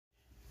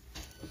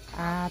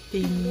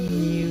Happy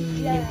New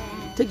Year.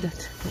 Take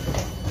that.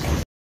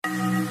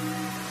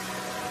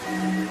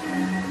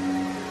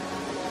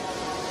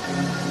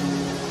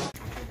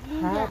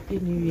 Happy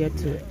New Year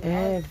to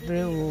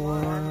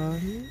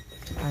everyone.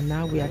 And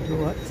now we are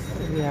doing what?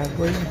 We are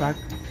going back.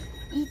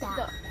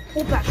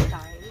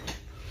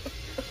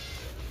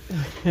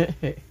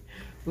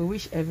 We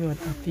wish everyone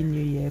Happy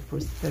New Year,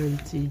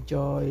 prosperity,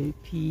 joy,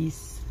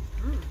 peace,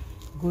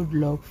 good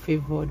luck,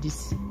 favor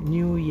this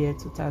new year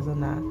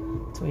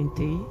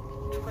 2023.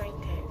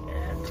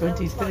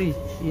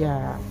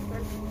 Yeah.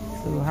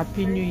 So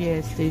Happy New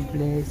Year, stay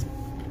blessed,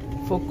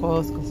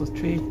 focus,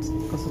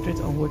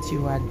 concentrate on what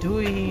you are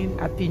doing.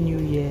 Happy New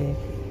Year.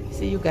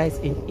 See you guys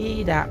in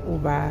Ida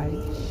Uber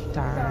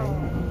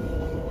time.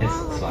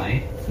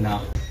 S2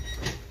 nach.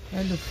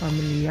 Hello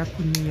family,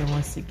 Happy New Year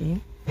once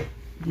again.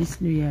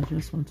 This new year I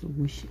just want to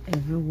wish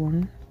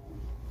everyone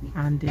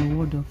and a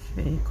word of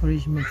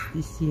encouragement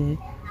this year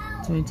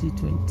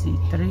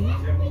 2023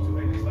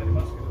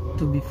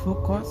 to be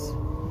focused,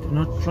 do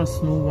not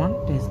trust no one,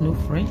 there's no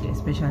friend,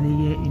 especially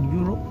here in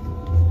Europe.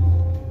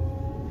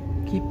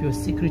 Keep your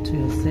secret to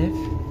yourself.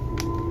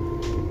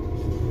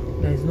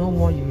 There is no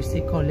one you will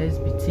say, come let's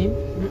be team.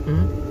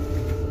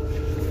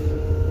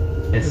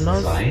 Do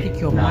not speak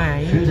your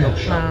mind or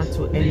plan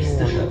to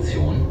anyone.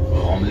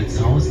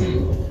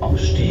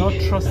 Do not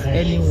trust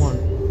anyone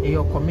in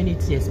your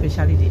community,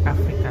 especially the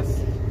Africans.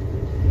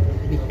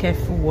 Be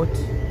careful what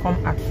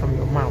come out from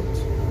your mouth,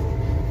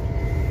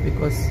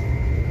 because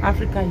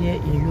Africa here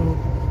in Europe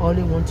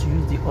only want to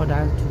use the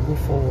order to go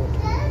forward.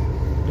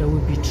 They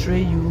will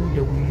betray you, they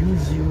will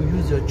use you,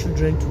 use your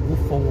children to go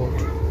forward.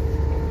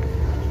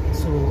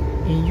 So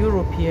in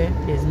Europe here,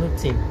 there's no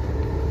team,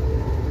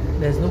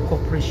 there's no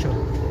cooperation.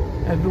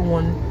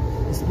 Everyone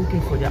is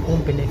looking for their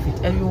own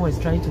benefit. Everyone is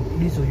trying to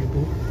please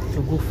Oyibo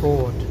to go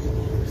forward.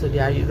 So they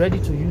are ready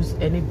to use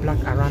any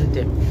black around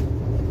them.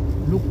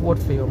 Look what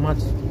for your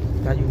mouth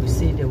that you will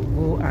say. They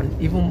will go and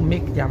even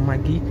make their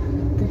Maggi,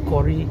 put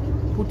curry,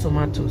 put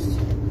tomatoes.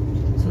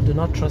 So do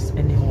not trust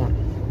anyone.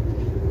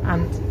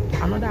 And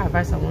another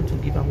advice I want to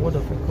give, a word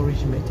of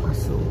encouragement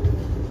also.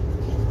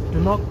 Do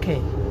not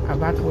care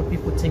about what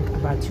people think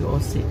about you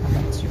or say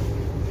about you.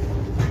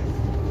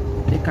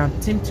 They can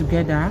team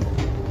together.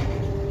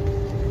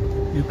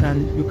 You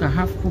can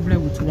have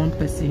problem with one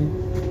person,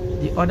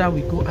 the other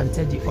will go and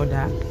tell the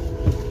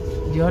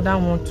other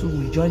one too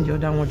will join the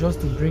other one just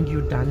to bring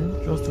you down,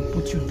 just to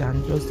put you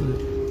down, just to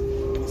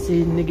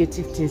say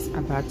negative things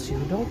about you.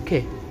 Don't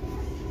care.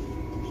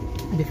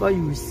 Before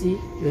you will see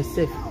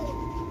yourself,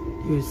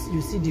 you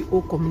see the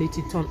whole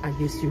community turn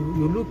against you.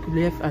 You look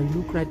left and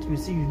you look right, you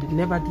see you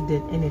never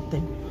did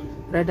anything.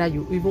 Rather,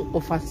 you even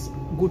offer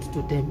good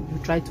to them. You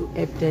try to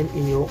help them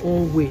in your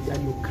own way that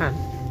you can.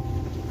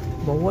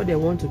 But what they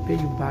want to pay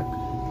you back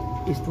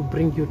is to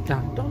bring you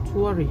down. Don't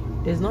worry.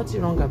 There's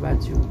nothing wrong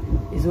about you.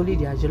 It's only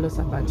they are jealous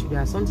about you.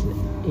 There's something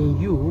in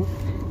you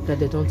that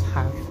they don't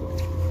have.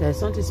 There's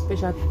something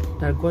special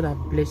that God has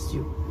blessed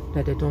you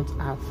that they don't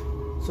have.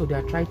 So they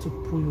are trying to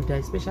pull you down,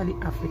 especially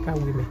African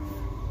women.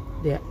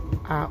 They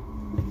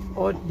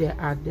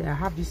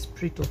have this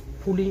spirit of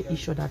pulling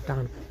each other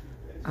down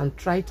and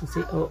try to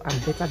say, oh, I'm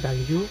better than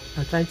you,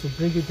 and trying to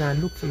bring you down.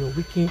 Look for your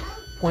weak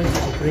points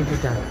to bring you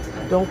down.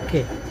 Don't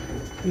care.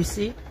 You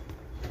see,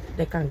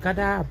 they can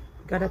gather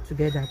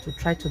together to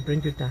try to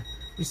bring you down.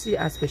 You see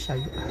how special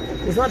you are.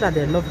 It's not that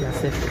they love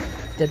themselves.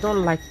 They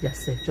don't like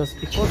themselves just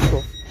because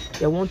of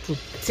they want to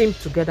team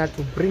together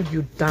to bring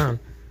you down,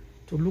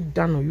 to look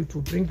down on you, to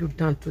bring you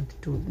down to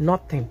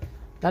nothing.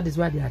 That is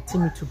why they are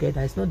teaming together.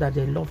 It's not that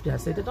they love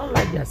themselves. They don't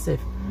like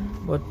themselves.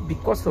 But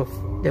because of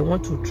they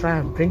want to try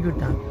and bring you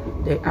down,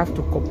 they have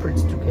to cooperate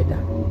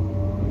together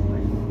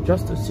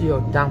just to see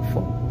your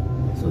downfall.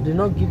 So do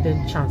not give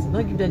them chance. Do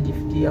not give them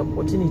the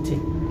opportunity.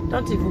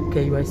 Don't even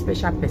care. You are a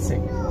special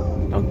person.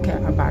 Don't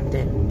care about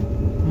them.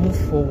 Move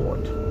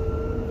forward.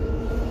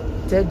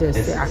 Tell them,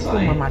 say,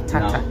 Akuma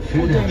Matata.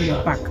 Put them in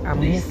your back and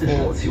move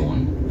forward.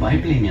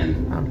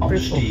 And pray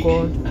for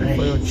God,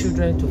 for your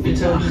children to give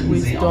you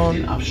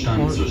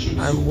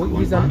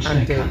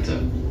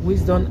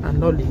wisdom and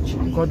knowledge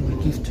God will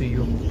give to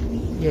you.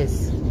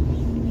 Yes.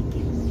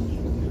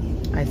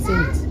 I say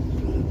it.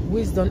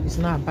 Wisdom is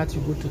not about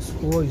you go to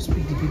school or you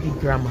speak the baby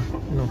grammar.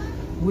 No.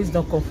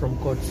 Wisdom comes from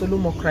God.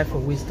 Solomon cried for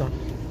wisdom.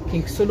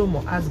 King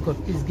Solomon asked God,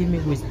 please give me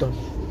wisdom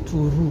to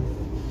rule.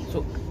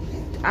 So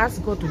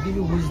ask God to give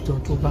you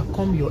wisdom to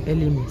overcome your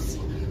enemies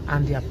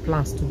and their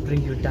plans to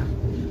bring you down.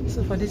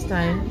 So for this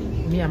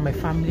time, me and my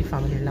family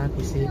land,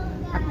 we say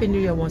Happy New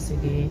Year once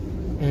again.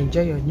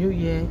 Enjoy your new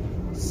year.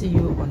 See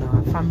you on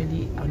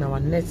our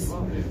next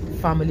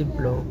family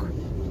blog.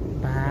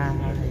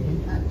 Bye.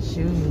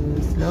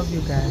 Choose. Love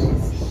you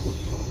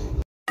guys.